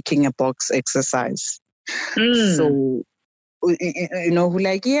another ticking a box exercise. So,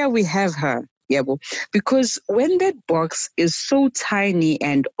 like, yeah, we have her. Yeah, because when that box is so tiny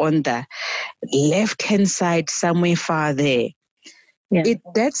and on the left-hand side, somewhere far there,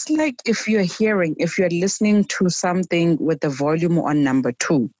 that's like if you're listening to something with the volume on number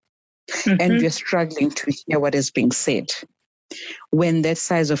 2, and you're struggling to hear what is being said, when that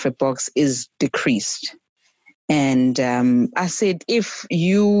size of a box is decreased. And I said, if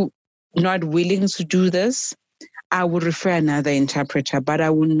you not willing to do this, I would refer another interpreter, but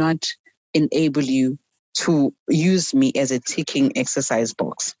I will not enable you to use me as a ticking exercise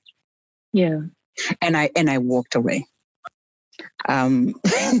box. Yeah. And I walked away.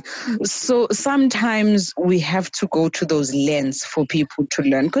 So sometimes we have to go to those lengths for people to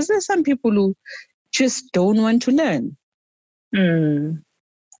learn, because there's some people who just don't want to learn.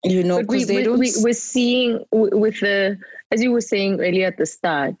 Because we're seeing with the, as you were saying earlier at the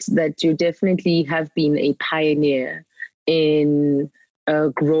start, that you definitely have been a pioneer in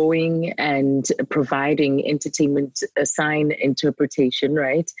growing and providing entertainment sign interpretation,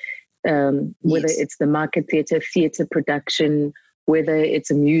 right? Whether it's the market theater production, whether it's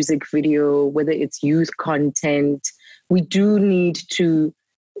a music video, whether it's youth content, we do need to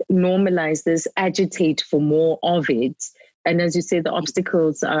normalize this, agitate for more of it. And as you say, the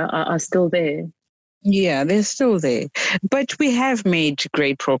obstacles are still there. Yeah, they're still there. But we have made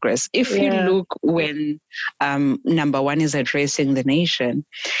great progress. If you look when number 1 is addressing the nation,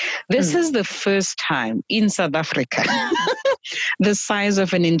 this is the first time in South Africa the size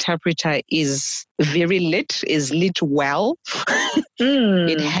of an interpreter is very lit, is lit well.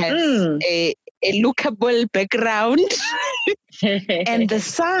 It has a lookable background. And the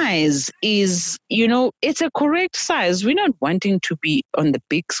size is, it's a correct size. We're not wanting to be on the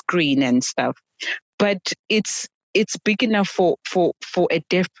big screen and stuff, but it's big enough for a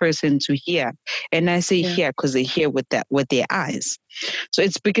deaf person to hear. And I say hear because they hear with their eyes. So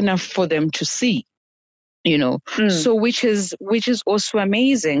it's big enough for them to see, So which is also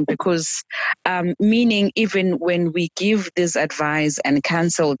amazing, because meaning even when we give this advice and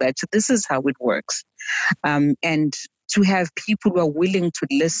counsel that this is how it works, and to have people who are willing to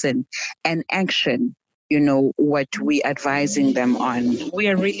listen and action, what we're advising them on, we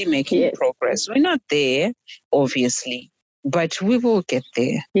are really making progress. We're not there, obviously, but we will get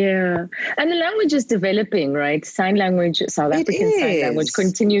there. Yeah. And the language is developing, right? Sign language, South African sign language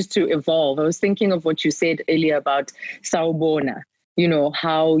continues to evolve. I was thinking of what you said earlier about Sawubona,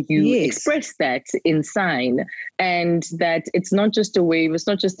 how you express that in sign, and that it's not just a wave, it's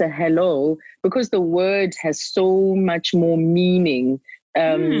not just a hello, because the word has so much more meaning.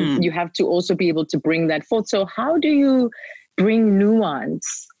 You have to also be able to bring that forth. So how do you bring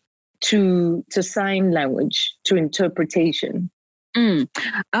nuance to sign language, to interpretation?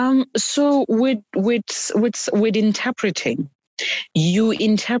 So with interpreting, you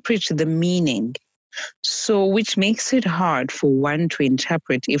interpret the meaning. So which makes it hard for one to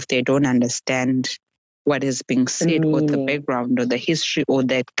interpret if they don't understand what is being said, or the background, or the history, or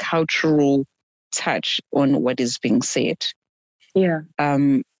that cultural touch on what is being said. Yeah.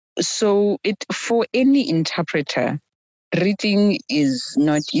 So for any interpreter, reading is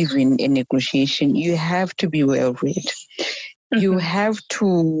not even a negotiation. You have to be well read. You have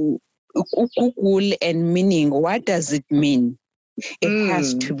to Google and meaning. What does it mean? It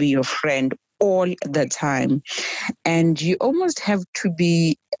has to be your friend all the time. And you almost have to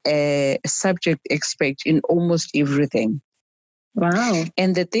be a subject expert in almost everything. Wow.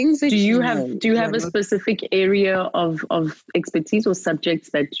 And the things that do you have a specific area of expertise or subjects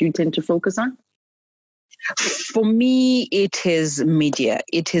that you tend to focus on? For me, it is media.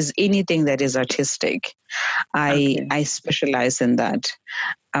 It is anything that is artistic. I specialize in that.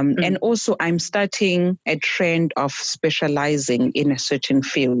 And also, I'm starting a trend of specializing in a certain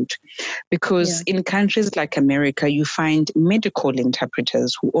field, because in countries like America, you find medical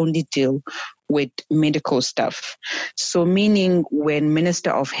interpreters who only deal with medical stuff. So meaning when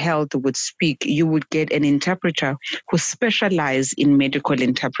Minister of Health would speak, you would get an interpreter who specializes in medical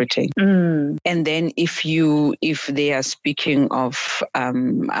interpreting. And then if they are speaking of,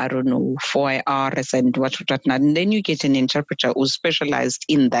 4IRs and whatnot, and then you get an interpreter who's specialized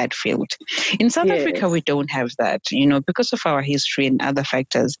in that field. In South Africa, we don't have that, because of our history and other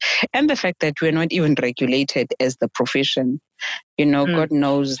factors, and the fact that we're not even regulated as the profession. God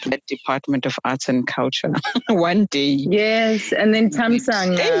knows that Department of Arts and Culture one day. Yes, and then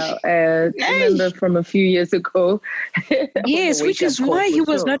Tamsang, remember from a few years ago. Yes, which is why he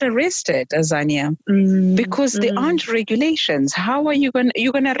was not arrested, Azania, because there aren't regulations. How are you going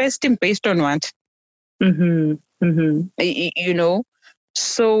to arrest him based on what?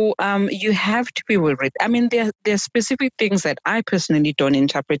 So you have to be worried. I mean, there are specific things that I personally don't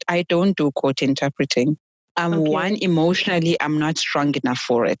interpret. I don't do court interpreting. One, emotionally, I'm not strong enough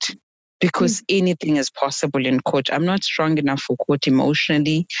for it, because anything is possible in court. I'm not strong enough for court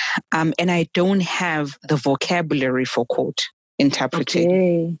emotionally, and I don't have the vocabulary for court interpreting.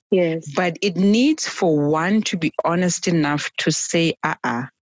 Okay. Yes. But it needs for one to be honest enough to say,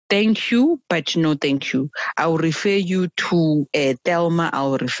 thank you, but no thank you. I'll refer you to a Thelma,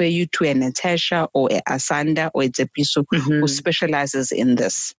 I'll refer you to a Natasha or a Asanda or a Zepiso who specializes in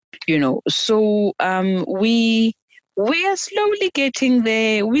this. So we are slowly getting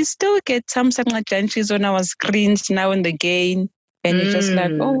there. We still get some janchis on our screens now and again. And you're just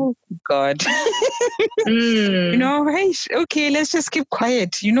like, oh, God. Hey, okay, let's just keep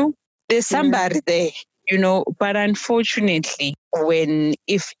quiet. There's somebody there. But unfortunately,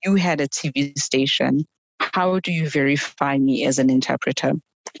 if you had a TV station, how do you verify me as an interpreter?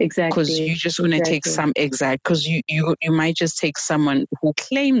 Exactly. Because you just want to take because you might just take someone who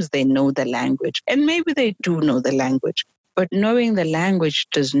claims they know the language, and maybe they do know the language, but knowing the language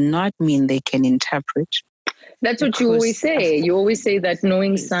does not mean they can interpret. That's what you always say. You always say that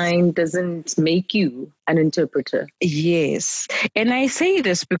knowing sign doesn't make you an interpreter. Yes. And I say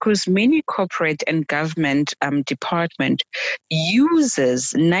this because many corporate and government department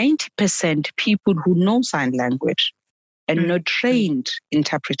uses 90% people who know sign language and not trained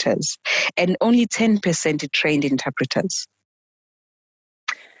interpreters, and only 10% trained interpreters.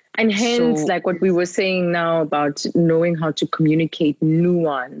 And hence, like what we were saying now about knowing how to communicate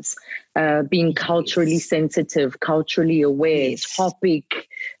nuance, being culturally sensitive, culturally aware, topic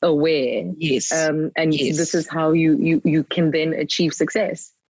aware. Yes. And this is how you can then achieve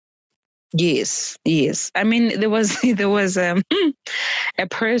success. Yes. I mean, there was a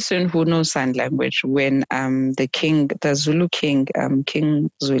person who knows sign language when the Zulu king, King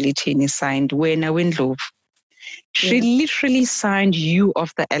Zwelithini signed Wena Windlovu. She literally signed you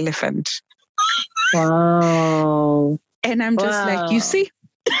of the elephant. Wow. And I'm just like, you see?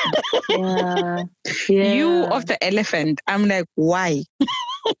 You of the elephant. I'm like, why?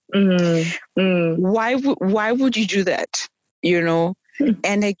 Why would you do that?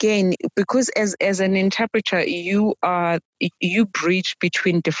 And again, because as an interpreter, you bridge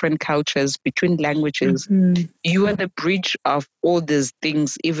between different cultures, between languages. Mm-hmm. You are the bridge of all these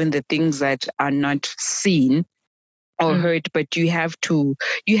things, even the things that are not seen or heard, but you have to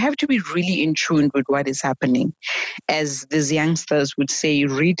be really in tune with what is happening. As these youngsters would say,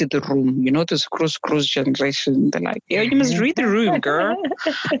 read the room. This cross generation. They're like, yeah, you must read the room, girl.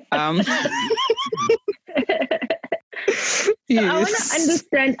 Yes. I want to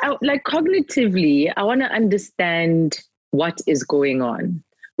understand, like cognitively, I want to understand what is going on,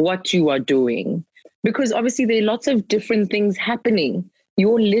 what you are doing, because obviously there are lots of different things happening.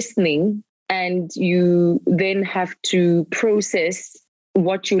 You're listening and you then have to process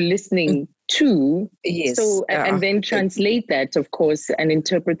what you're listening to. Yes. So, and then translate that, of course, and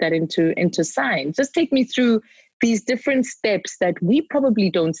interpret that into sign. Just take me through these different steps that we probably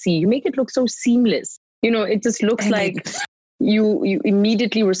don't see. You make it look so seamless. It just looks like you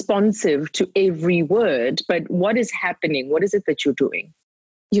immediately responsive to every word, but what is happening? What is it that you're doing?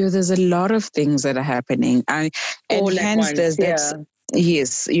 There's a lot of things that are happening. And hence there's that.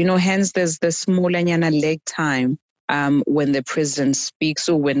 Yes, hence there's the smallanyana leg time when the president speaks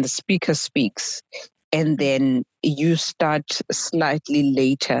or when the speaker speaks. And then you start slightly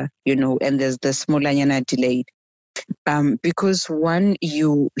later, and there's the smallanyana delay. Because one,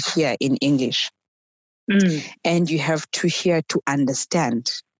 you hear in English. And you have to hear to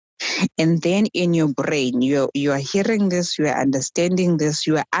understand. And then in your brain, you are hearing this, you are understanding this,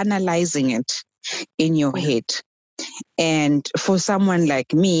 you are analyzing it in your head. And for someone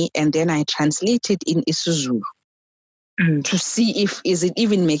like me, and then I translate it in isiZulu to see is it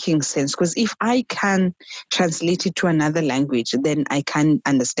even making sense. Because if I can translate it to another language, then I can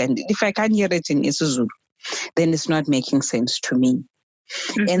understand it. If I can't hear it in isiZulu, then it's not making sense to me.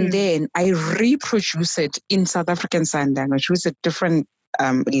 And then I reproduce it in South African Sign Language, which is a different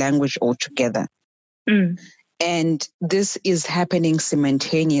language altogether. And this is happening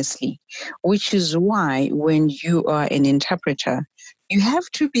simultaneously, which is why when you are an interpreter, you have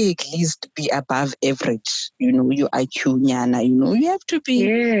to be at least be above average, your IQ, nyana, you have to be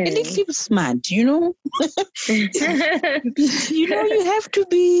a little smart, you have to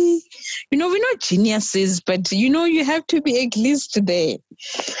be, we're not geniuses, but you have to be at least there.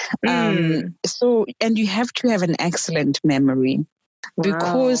 So, and you have to have an excellent memory. Wow.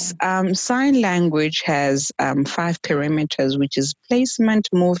 Because sign language has 5 parameters, which is placement,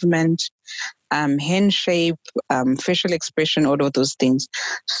 movement, hand shape, facial expression, all of those things.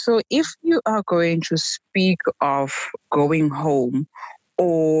 So if you are going to speak of going home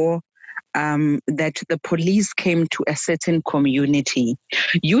or that the police came to a certain community,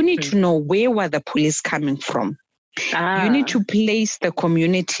 you need to know where were the police coming from. You need to place the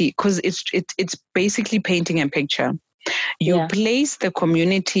community because it's basically painting a picture. You place the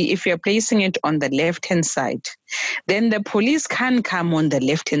community, if you're placing it on the left-hand side, then the police can come on the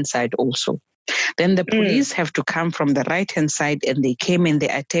left-hand side also. Then the police have to come from the right-hand side and they came in the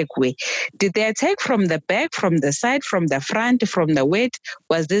attack way. Did they attack from the back, from the side, from the front, from the wet?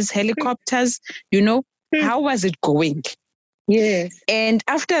 Was this helicopters? How was it going? Yes. And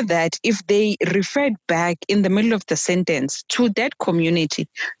after that, if they referred back in the middle of the sentence to that community,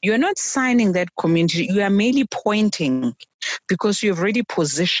 you're not signing that community, you are merely pointing because you've already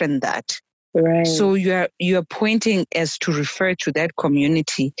positioned that. Right. So you're pointing as to refer to that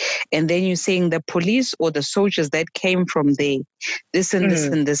community. And then you're saying the police or the soldiers that came from there, this and this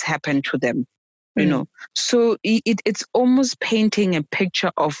and this happened to them. So it's almost painting a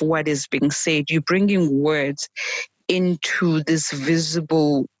picture of what is being said. You're bringing words into this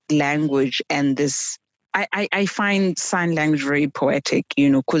visible language and this, I find sign language very poetic,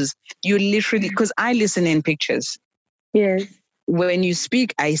 because you literally, because I listen in pictures. Yes. When you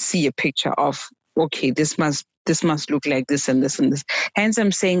speak, I see a picture of, okay, this must look like this and this and this. Hence,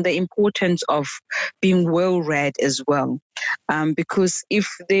 I'm saying the importance of being well read as well. Because if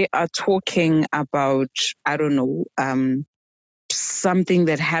they are talking about, I don't know, something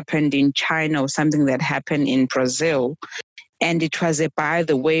that happened in China or something that happened in Brazil, and it was a by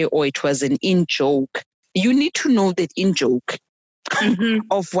the way, or it was an in-joke, you need to know that in-joke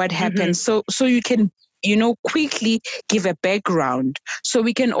of what happened. So you can, quickly give a background so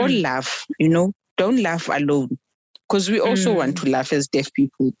we can all laugh, don't laugh alone. Because we also want to laugh as deaf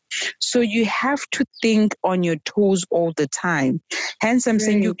people. So you have to think on your toes all the time. Hence, I'm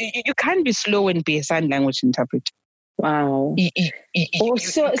saying you can't be slow and be a sign language interpreter. Wow.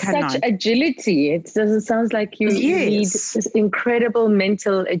 Also, such agility. It sounds like you need this incredible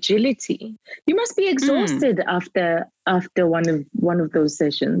mental agility. You must be exhausted after one of those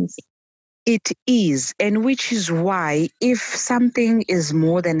sessions. It is, and which is why if something is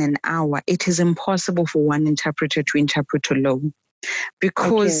more than an hour, it is impossible for one interpreter to interpret alone.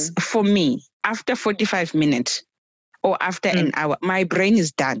 Because for me, after 45 minutes or after an hour, my brain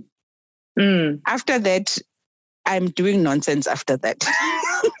is done. After that, I'm doing nonsense after that.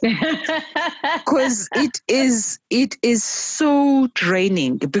 Because it is so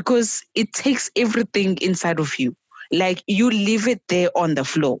draining, because it takes everything inside of you. Like, you leave it there on the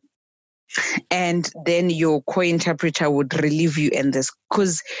floor. And then your co-interpreter would relieve you in this,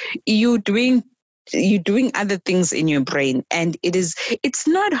 because you're doing other things in your brain, and it's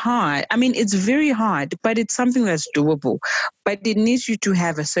not hard. I mean, it's very hard, but it's something that's doable. But it needs you to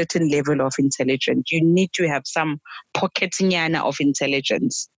have a certain level of intelligence. You need to have some pocketnyana of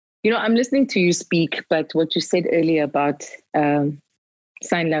intelligence. You know, I'm listening to you speak, but what you said earlier about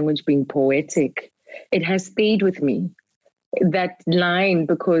sign language being poetic, it has stayed with me, that line,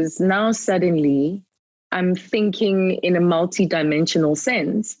 because now suddenly I'm thinking in a multi-dimensional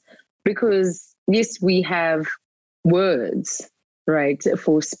sense, because yes, we have words, right,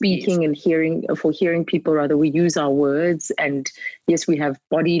 for speaking and hearing, for hearing people, rather, we use our words. And yes, we have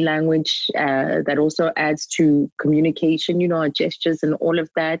body language that also adds to communication, you know, our gestures and all of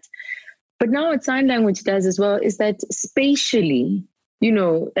that. But now what sign language does as well is that spatially, you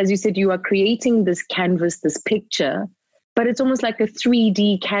know, as you said, you are creating this canvas, this picture, but it's almost like a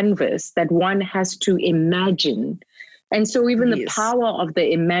 3D canvas that one has to imagine. And so even the power of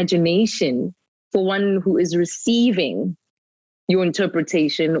the imagination for one who is receiving your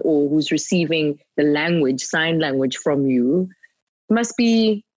interpretation or who's receiving the language, sign language from you, must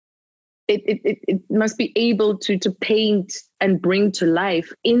be, it must be able to paint and bring to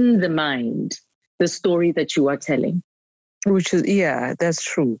life in the mind the story that you are telling. Which is, that's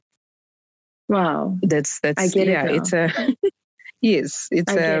true. Wow. That's I get it now. It's a yes,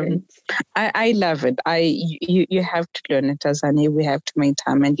 it's I love it. You have to learn it, Azani. We have to make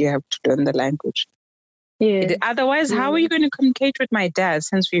time, and you have to learn the language. Yeah. Otherwise, how are you going to communicate with my dad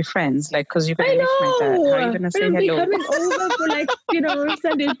since we're friends? Like, because you're going to meet my dad. How are you going to say hello? Be coming over for, like, you know,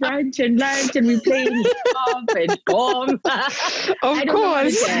 Sunday brunch and lunch, and we playing golf and bomb. Of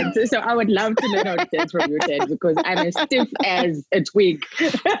course. So I would love to learn how to dance from your dad, because I'm as stiff as a twig.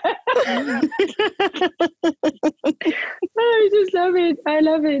 I just love it. I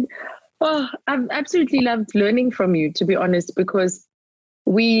love it. Oh, I've absolutely loved learning from you, to be honest, because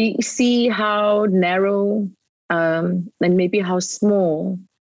we see how narrow and maybe how small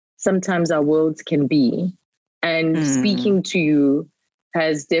sometimes our worlds can be. And speaking to you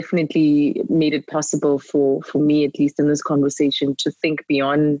has definitely made it possible for me, at least in this conversation, to think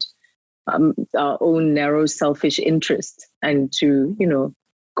beyond our own narrow, selfish interest, and to, you know,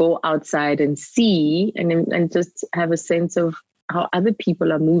 go outside and see and just have a sense of how other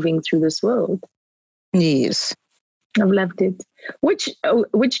people are moving through this world. Yes. I've loved it.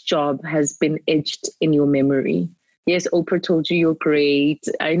 Which job has been etched in your memory? Yes, Oprah told you you're great.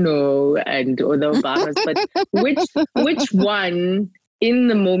 I know, and all the Obamas, but which one in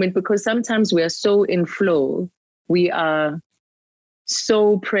the moment? Because sometimes we are so in flow, we are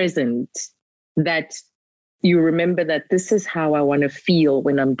so present that you remember that this is how I want to feel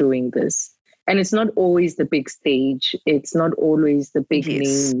when I'm doing this. And it's not always the big stage. It's not always the big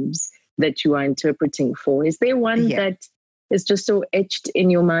names that you are interpreting for. Is there one that is just so etched in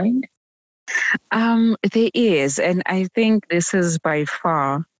your mind? There is, and I think this is by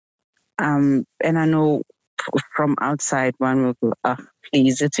far, and I know from outside one will go,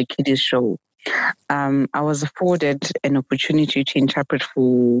 please, it's a kiddies show. I was afforded an opportunity to interpret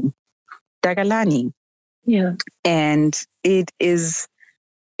for Dagalani. Yeah. And it is,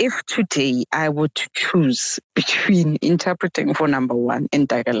 if today I were to choose between interpreting for number one and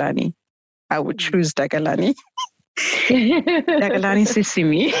Dagalani, I would choose Dagalani. Dagalani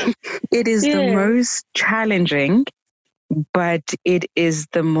Sisimi. It is the most challenging, but it is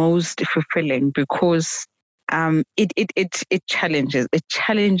the most fulfilling, because it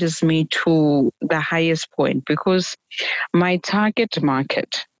challenges me to the highest point, because my target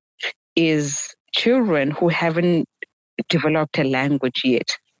market is children who haven't developed a language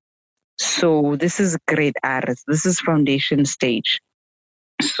yet. So this is grade R. This is foundation stage.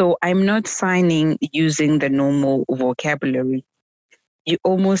 So I'm not signing using the normal vocabulary. You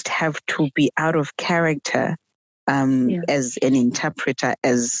almost have to be out of character as an interpreter,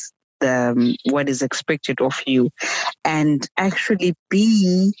 as what is expected of you, and actually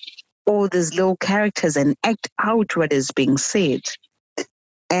be all these little characters and act out what is being said.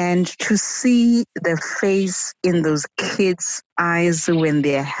 And to see the face in those kids' eyes when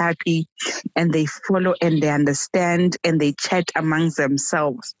they're happy and they follow and they understand and they chat amongst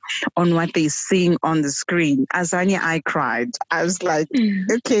themselves on what they're seeing on the screen. Azania, I cried. I was like,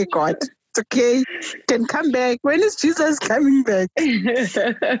 okay, God, it's okay. Can come back. When is Jesus coming back?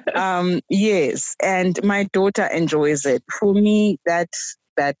 Yes. And my daughter enjoys it. For me, that's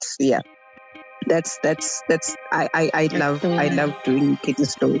yeah. I love doing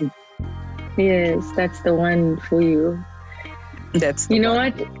kids' story. Yes, that's the one for you. That's the one.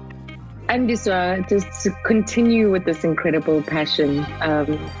 What? Andiswa, just to continue with this incredible passion.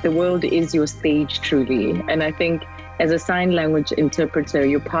 The world is your stage, truly. And I think as a sign language interpreter,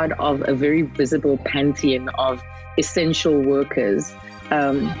 you're part of a very visible pantheon of essential workers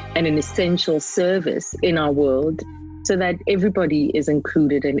and an essential service in our world, so that everybody is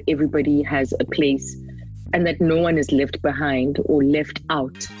included and everybody has a place, and that no one is left behind or left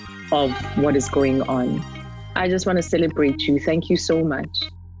out of what is going on. I just want to celebrate you. Thank you so much.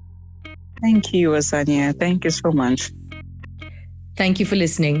 Thank you, Azania. Thank you so much. Thank you for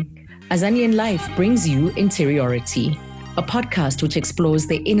listening. Azania in Life brings you Interiority, a podcast which explores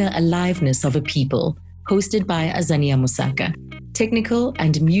the inner aliveness of a people, hosted by Azania Musaka. Technical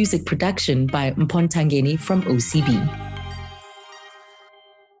and music production by Mpontangeni from OCB.